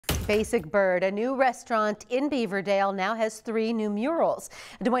Basic Bird, a new restaurant in Beaverdale, now has 3 new murals.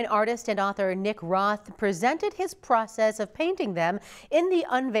 Des Moines artist and author Nic Roth presented his process of painting them in the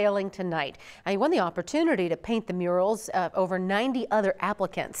unveiling tonight. And he won the opportunity to paint the murals of over 90 other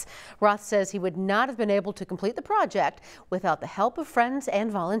applicants. Roth says he would not have been able to complete the project without the help of friends and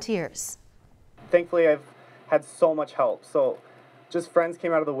volunteers. Thankfully, I've had so much help. So just friends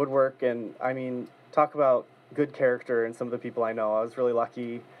came out of the woodwork, and I mean, talk about good character and some of the people I know. I was really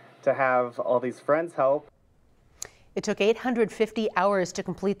lucky to have all these friends help. It took 850 hours to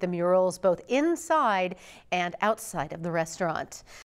complete the murals, both inside and outside of the restaurant.